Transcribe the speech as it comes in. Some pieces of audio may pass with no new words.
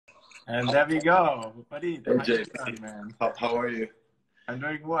And there we go. Waleed, Hey how Jay, you doing, man? how are you? I'm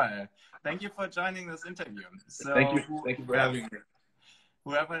doing well. Thank you for joining this interview. Thank So, you, thank you for having me.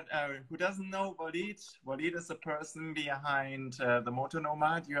 who doesn't know Waleed, Waleed is the person behind the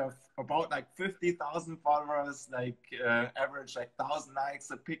Motonomad. You have about like 50,000 followers, like average like 1,000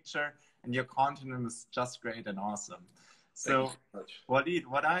 likes a picture, and your content is just great and awesome. Thank you So, so much. Waleed,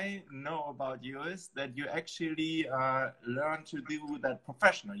 what I know about you is that you actually learned to do that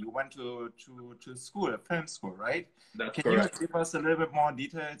professional. You went to school, a film school, right? That's Can you correct. give us a little bit more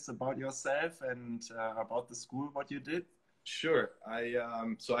details about yourself and about the school, what you did? Sure.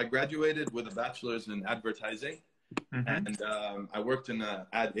 So I graduated with a bachelor's in advertising, Mm-hmm. and I worked in an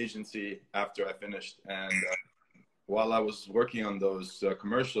ad agency after I finished. And while I was working on those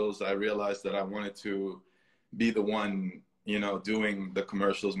commercials, I realized that I wanted to be the one, doing the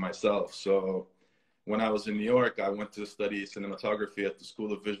commercials myself. So when I was in New York, I went to study cinematography at the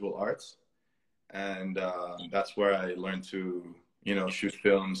School of Visual Arts. And that's where I learned to, shoot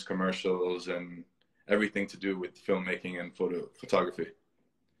films, commercials, and everything to do with filmmaking and photography.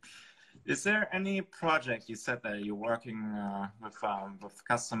 Is there any project you said that you're working with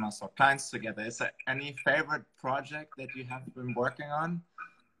customers or clients together? Is there any favorite project that you have been working on?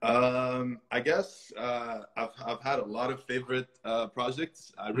 I guess I've had a lot of favorite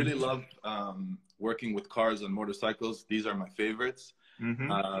projects. I really love working with cars and motorcycles. These are my favorites.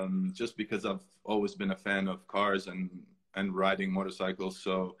 Just because I've always been a fan of cars and riding motorcycles.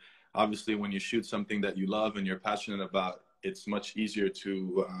 So obviously when you shoot something that you love and you're passionate about, it's much easier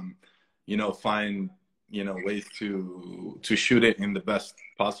to, find, ways to shoot it in the best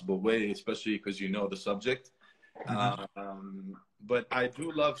possible way, especially because you know the subject. But I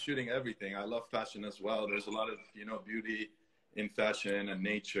do love shooting everything. I love fashion as well. There's a lot of, beauty in fashion and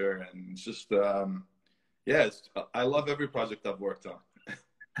nature, and it's just, I love every project I've worked on.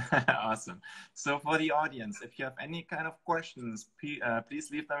 Awesome. So for the audience, if you have any kind of questions,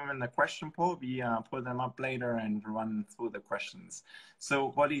 please leave them in the question poll. We pull them up later and run through the questions.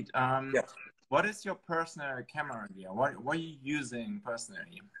 So Waleed, Yes. what is your personal camera gear? What are you using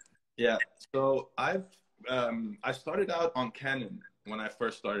personally? Yeah, so I started out on Canon when I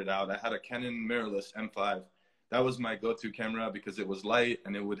first started out. I had a Canon mirrorless M5. That was my go-to camera because it was light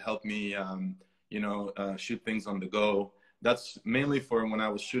and it would help me, shoot things on the go. That's mainly for when I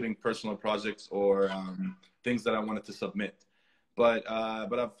was shooting personal projects or things that I wanted to submit. But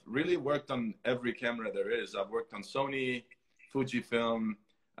I've really worked on every camera there is. I've worked on Sony, Fujifilm,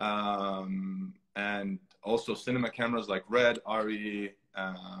 and also cinema cameras like Red, RE,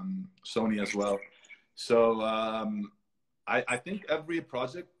 Sony as well. So I think every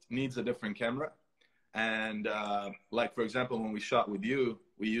project needs a different camera. And like, for example, when we shot with you,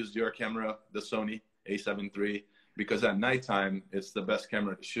 we used your camera, the Sony A7 III, because at nighttime, it's the best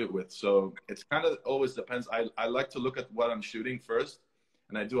camera to shoot with. So it's kind of always depends. I like to look at what I'm shooting first,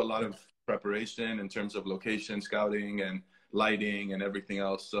 and I do a lot of preparation in terms of location scouting and lighting and everything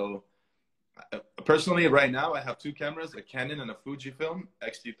else. So personally, right now, I have two cameras, a Canon and a Fujifilm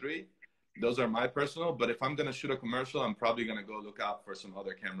X-T3. Those are my personal, but if I'm going to shoot a commercial, I'm probably going to go look out for some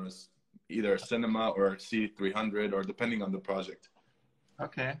other cameras, either cinema or C300, or depending on the project.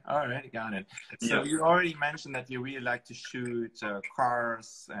 Okay, all right, got it. So Yeah. you already mentioned that you really like to shoot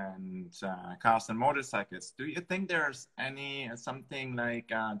cars and motorcycles. Do you think there's something like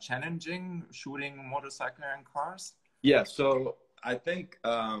challenging shooting motorcycle and cars? Yeah, so I think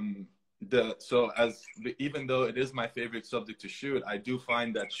even though it is my favorite subject to shoot, I do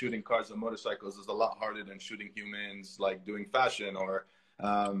find that shooting cars and motorcycles is a lot harder than shooting humans, like doing fashion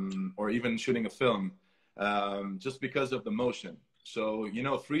or even shooting a film, just because of the motion. So,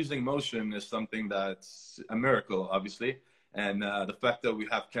 freezing motion is something that's a miracle, obviously. And the fact that we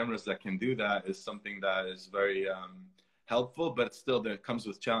have cameras that can do that is something that is very helpful, but still there comes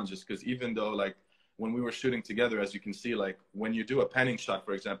with challenges. Because even though, like, when we were shooting together, as you can see, like when you do a panning shot,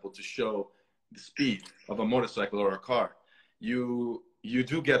 for example, to show the speed of a motorcycle or a car, you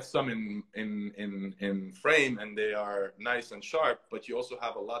do get some in frame and they are nice and sharp, but you also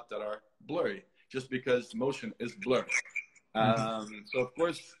have a lot that are blurry just because motion is blurry. So of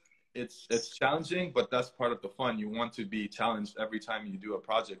course it's challenging, but that's part of the fun. You want to be challenged every time you do a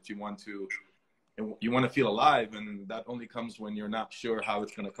project. You want to feel alive, and that only comes when you're not sure how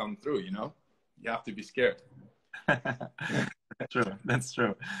it's going to come through. You have to be scared. True, that's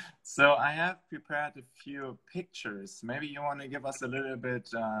true. So I have prepared a few pictures. Maybe you want to give us a little bit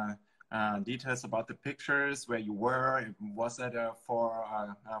details about the pictures, where you were. Was it for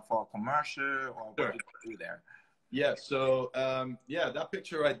a commercial, or what Sure. did you do there? Yeah, so that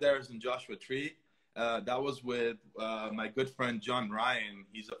picture right there is in Joshua Tree. That was with my good friend John Ryan.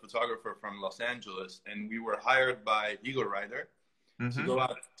 He's a photographer from Los Angeles, and we were hired by Eagle Rider to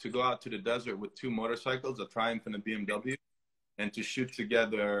Mm-hmm. go out to the desert with two motorcycles, a Triumph and a BMW, and to shoot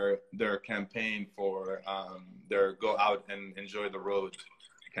together their campaign for their Go Out and Enjoy the Road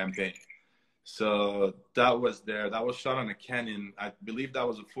campaign. So that was there. That was shot on a Canon. I believe that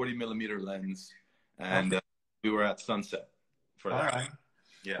was a 40mm lens, and Okay. we were at sunset for All that. right.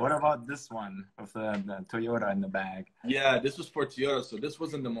 Yeah. What about this one with the Toyota in the bag? Yeah, this was for Toyota. So this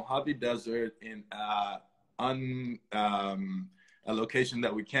was in the Mojave Desert in a location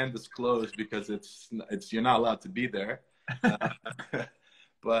that we can't disclose because it's you're not allowed to be there. Uh,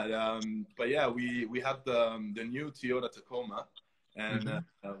 but yeah, we have the new Toyota Tacoma, and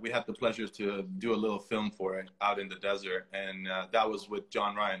we had the pleasure to do a little film for it out in the desert, and that was with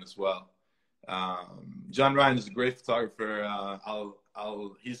John Ryan as well. John Ryan is a great photographer.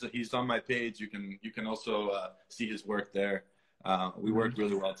 He's on my page. You can also see his work there. We work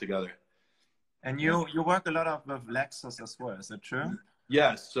really well together. And you work a lot with Lexus as well, is that true?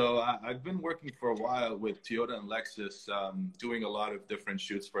 Yeah, so I've been working for a while with Toyota and Lexus, doing a lot of different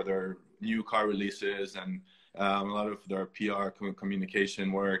shoots for their new car releases and a lot of their PR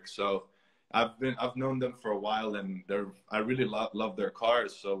communication work. So I've known them for a while, and I really love their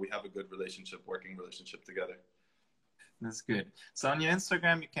cars. So we have a good working relationship together. That's good. So on your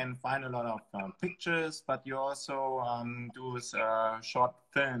Instagram, you can find a lot of pictures, but you also do short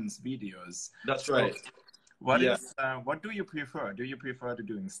films, videos. That's right. What do you prefer? Do you prefer to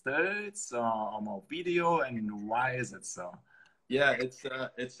doing stills or more video, and why is it so? Yeah, it's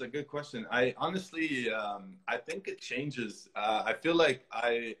a good question. I honestly, I think it changes. I feel like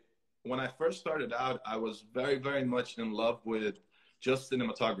when I first started out, I was very, very much in love with just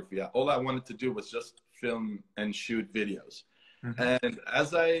cinematography. All I wanted to do was just film and shoot videos. And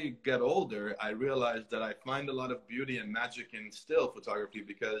as I get older, I realized that I find a lot of beauty and magic in still photography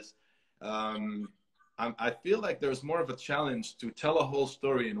because I feel like there's more of a challenge to tell a whole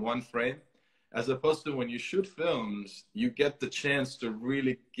story in one frame, as opposed to when you shoot films, you get the chance to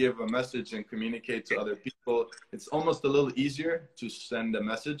really give a message and communicate to other people. It's almost a little easier to send a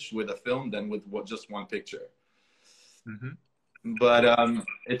message with a film than with just one picture. But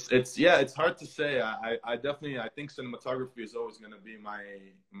it's hard to say. I definitely think cinematography is always going to be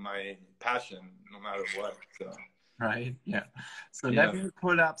my passion, no matter what. So. Right. Yeah. So let me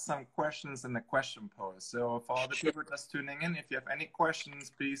pull up some questions in the question poll. So for all the people just tuning in, if you have any questions,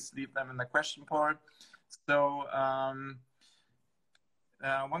 please leave them in the question poll. So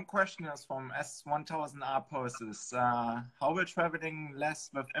one question is from S1000R poses. How will traveling less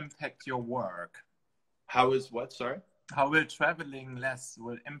will impact your work? How is what? Sorry. How will traveling less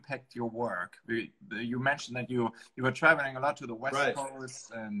will impact your work? You mentioned that you were traveling a lot to the West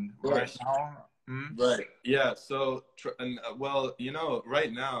Coast, and right now. Right. Yeah. So, well,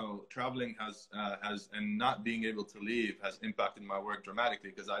 right now traveling has and not being able to leave has impacted my work dramatically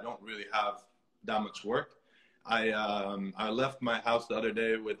because I don't really have that much work. I left my house the other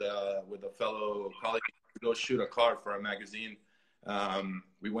day with a fellow colleague to go shoot a car for a magazine.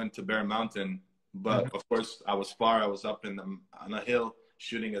 We went to Bear Mountain, but of course I was far. I was up on a hill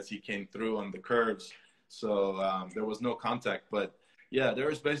shooting as he came through on the curves. So there was no contact, but yeah, there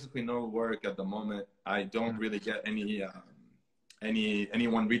is basically no work at the moment. I don't really get anyone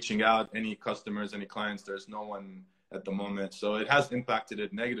reaching out, any customers, any clients. There's no one at the moment. So it has impacted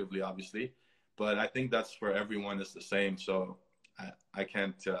it negatively, obviously, but I think that's for everyone is the same. So I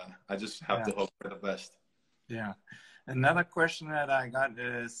can't, I just have to hope for the best. Yeah. Another question that I got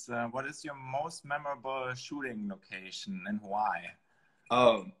is, what is your most memorable shooting location and why?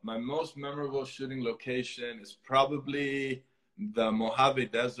 Oh, my most memorable shooting location is probably the Mojave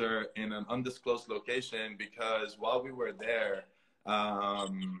Desert in an undisclosed location, because while we were there,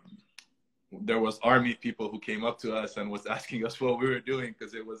 there was army people who came up to us and was asking us what we were doing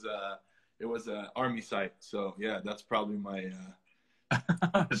because it was a army site. So yeah, that's probably my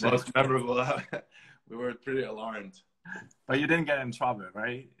most memorable. We were pretty alarmed. But you didn't get in trouble,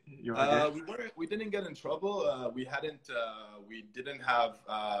 right? We didn't get in trouble. We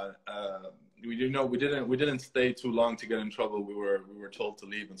didn't stay too long to get in trouble. We were told to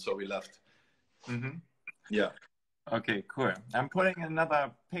leave, and so we left. Yeah. Okay, cool. I'm putting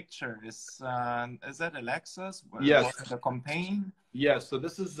another picture. Is that a Lexus? Yes. The campaign? Yeah. So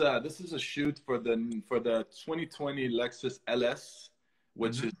this is a shoot for the 2020 Lexus LS,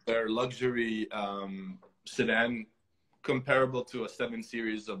 which is their luxury sedan, comparable to a 7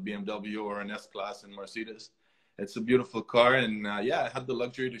 Series of BMW or an S-Class in Mercedes. It's a beautiful car, and yeah, I had the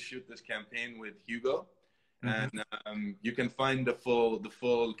luxury to shoot this campaign with Hugo, and you can find the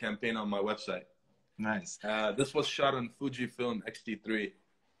full campaign on my website. Nice. This was shot on Fujifilm X-T3.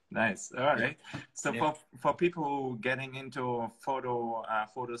 Nice. All right. So Yeah. for people getting into photo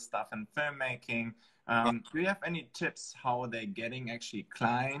stuff and filmmaking, do you have any tips how they're getting actually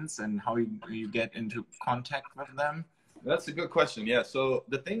clients and how you get into contact with them? That's a good question. Yeah. So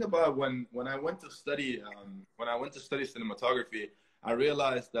the thing about when I went to study cinematography, I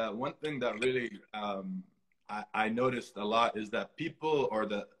realized that one thing that really I noticed a lot is that people or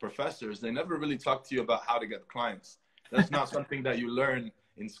the professors, they never really talk to you about how to get clients. That's not something that you learn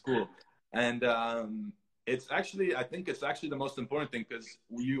in school. And I think it's actually the most important thing, because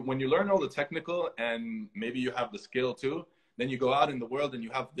when you learn all the technical and maybe you have the skill too, then you go out in the world and you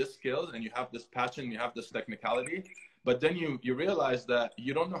have this skill and you have this passion, you have this technicality, but then you realize that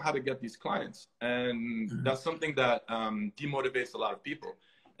you don't know how to get these clients. And that's something that demotivates a lot of people.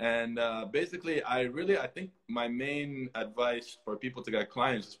 And basically, I think my main advice for people to get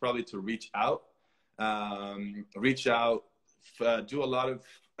clients is probably to reach out, do a lot of,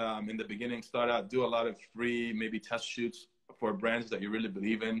 in the beginning, do a lot of free, maybe test shoots for brands that you really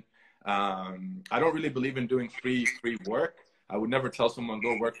believe in. I don't really believe in doing free work. I would never tell someone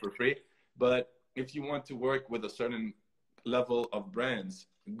go work for free. But if you want to work with a certain level of brands,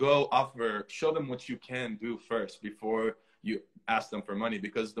 show them what you can do first before you ask them for money,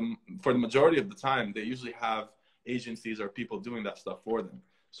 because for the majority of the time, they usually have agencies or people doing that stuff for them.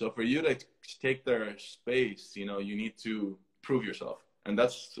 So for you to take their space, you need to prove yourself. And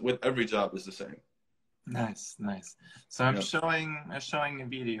that's with every job is the same. Nice. So I'm showing a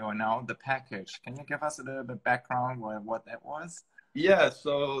video now, the package. Can you give us a little bit background what that was? Yeah,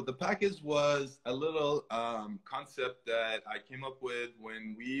 so the package was a little concept that I came up with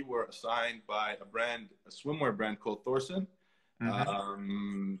when we were assigned by a swimwear brand called Thorson.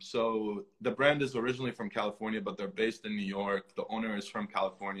 So the brand is originally from California, but they're based in New York. The owner is from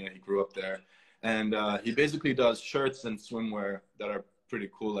California. He grew up there. And he basically does shirts and swimwear that are pretty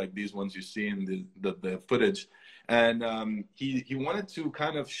cool, like these ones you see in the footage. And he wanted to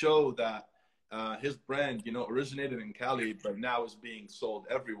kind of show that his brand, originated in Cali, but now is being sold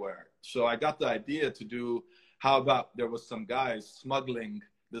everywhere. So I got the idea to do, how about there was some guys smuggling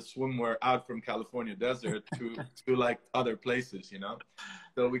the swimwear out from California desert to like other places,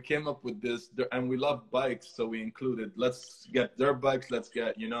 So we came up with this, and we love bikes. So we included, let's get dirt bikes, let's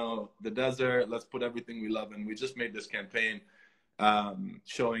get, the desert, let's put everything we love. And we just made this campaign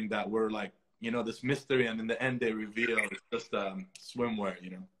showing that we're like, this mystery. And in the end, they reveal it's just swimwear,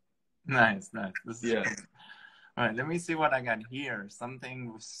 Nice. This is yeah. cool. All right, let me see what I got here.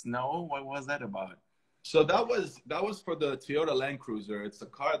 Something with snow. What was that about? So that was for the Toyota Land Cruiser. It's a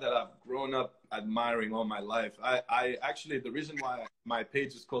car that I've grown up admiring all my life. I actually, the reason why my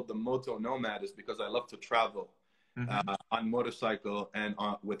page is called The Moto Nomad is because I love to travel on motorcycle and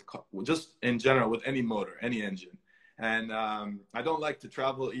just in general with any motor, any engine. And I don't like to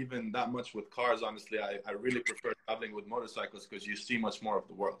travel even that much with cars, honestly. I really prefer traveling with motorcycles because you see much more of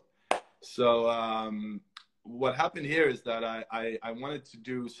the world. So what happened here is that I wanted to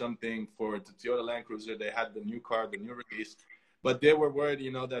do something for the Toyota Land Cruiser. They had the new car, the new release, but they were worried,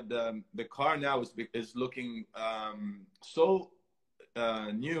 that the car now is looking so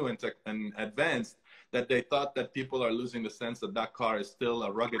new and advanced that they thought that people are losing the sense that that car is still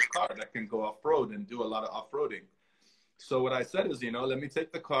a rugged car that can go off-road and do a lot of off-roading. So what I said is, let me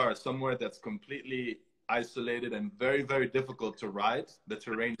take the car somewhere that's completely isolated and very, very difficult to ride. The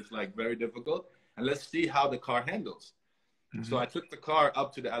terrain is like very difficult. And let's see how the car handles. So I took the car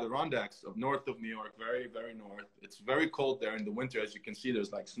up to the Adirondacks north of New York, very, very north. It's very cold there in the winter. As you can see,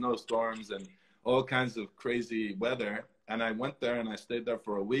 there's like snowstorms and all kinds of crazy weather. And I went there and I stayed there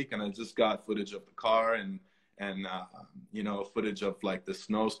for a week, and I just got footage of the car and footage of like the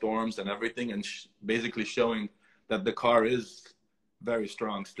snowstorms and everything, and basically showing that the car is very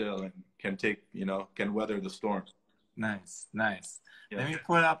strong still and can weather the storm. Nice. Yeah. Let me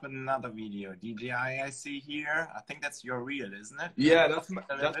pull up another video. DJI I see here. I think that's your reel, isn't it? Yeah, that's my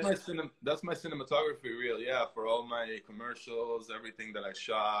cinematography reel. Yeah, for all my commercials, everything that I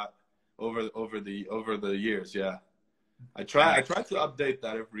shot over the years. Yeah, I try to update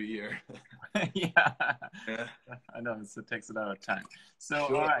that every year. Yeah, I know it takes a lot of time.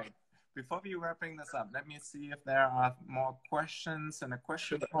 So all right, before we wrapping this up, let me see if there are more questions in a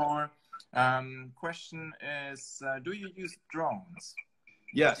question poll. Question is, do you use drones?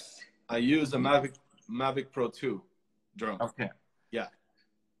 Yes, I use a Mavic Pro 2 drone. Okay. Yeah.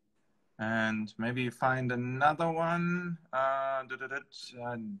 And maybe find another one.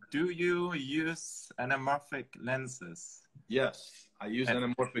 Do you use anamorphic lenses? Yes, I use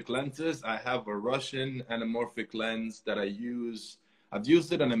anamorphic lenses. I have a Russian anamorphic lens that I use I've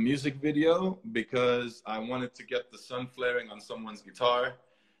used it in a music video because I wanted to get the sun flaring on someone's guitar.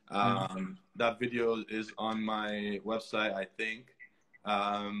 That video is on my website, I think.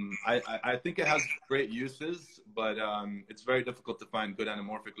 I think it has great uses, but it's very difficult to find good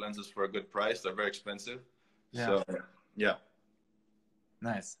anamorphic lenses for a good price. They're very expensive. Yeah. So, yeah.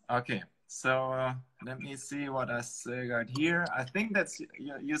 Nice. Okay. So let me see what I still got here. I think that's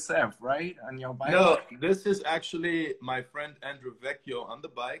yourself, right? On your bike? No, this is actually my friend Andrew Vecchio on the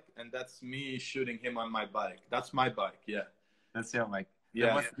bike, and that's me shooting him on my bike. That's my bike, yeah. That's your bike. Yeah.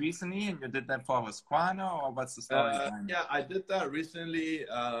 That was recently, and you did that for Husqvarna, or what's the story behind it? Yeah, I did that recently,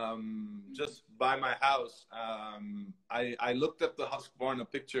 just by my house. I looked at the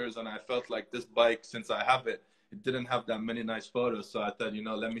Husqvarna pictures, and I felt like this bike, since I have it, it didn't have that many nice photos. So I thought, you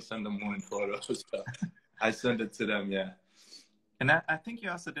know, let me send them more photos. So I sent it to them, yeah. And I think you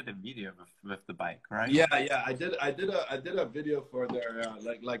also did a video with the bike, right? Yeah, yeah, I did a video for their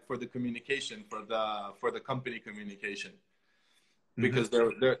like for the communication, for the company communication. Because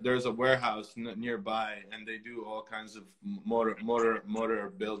there's a warehouse nearby, and they do all kinds of motor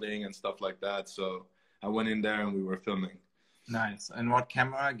building and stuff like that. So I went in there and we were filming. Nice. And what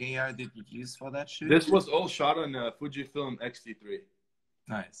camera gear did you use for that shoot? This was all shot on a Fujifilm X-T3.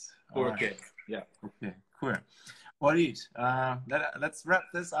 Nice. 4K. Right. Yeah. Okay. Cool. Waleed, let's wrap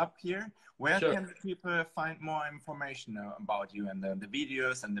this up here. Where Sure. can people find more information about you and the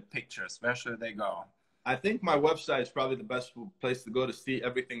videos and the pictures? Where should they go? I think my website is probably the best place to go to see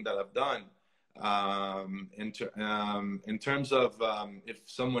everything that I've done. In terms of if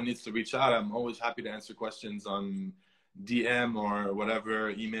someone needs to reach out, I'm always happy to answer questions on DM or whatever,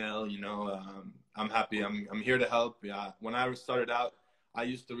 email. You know, I'm happy. I'm here to help. Yeah. When I started out, I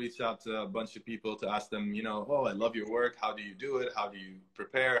used to reach out to a bunch of people to ask them, you know, oh, I love your work. How do you do it? How do you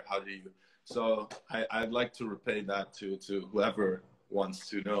prepare? How do you? So I'd like to repay that to whoever wants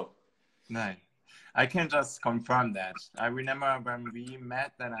to know. Nice. I can just confirm that. I remember when we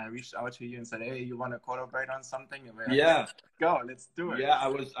met, then I reached out to you and said, "Hey, you want to collaborate on something?" And we're Yeah, like, go, let's do it. Yeah, I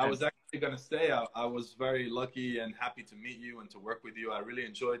was actually gonna say I was very lucky and happy to meet you and to work with you. I really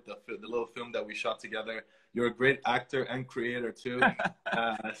enjoyed the little film that we shot together. You're a great actor and creator too.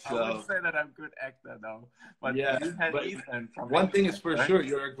 I wouldn't say that I'm a good actor though, but yeah, you had but Ethan from one thing is for right? sure,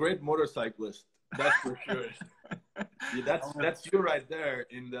 you're a great motorcyclist. That's for sure. Yeah, that's you right there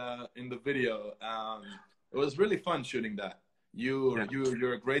in the video. It was really fun shooting that.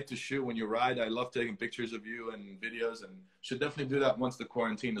 You're great to shoot when you ride. I love taking pictures of you and videos, and should definitely do that once the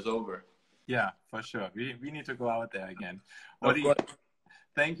quarantine is over. Yeah, for sure. We need to go out there again.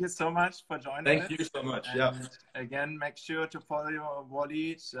 Thank you so much for joining us. Thank you so much. And yeah. Again, make sure to follow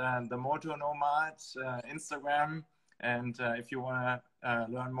Waleed, the Moto Nomad, Instagram. And if you want to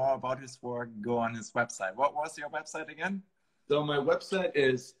learn more about his work, go on his website. What was your website again? So my website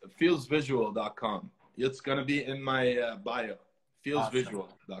is feelsvisual.com. It's going to be in my bio,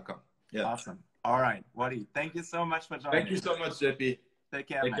 feelsvisual.com. Yeah. Awesome. All right. Waleed, thank you so much for joining. Thank you so much, JP. Take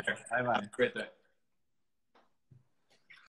care, man. Bye-bye. Great day.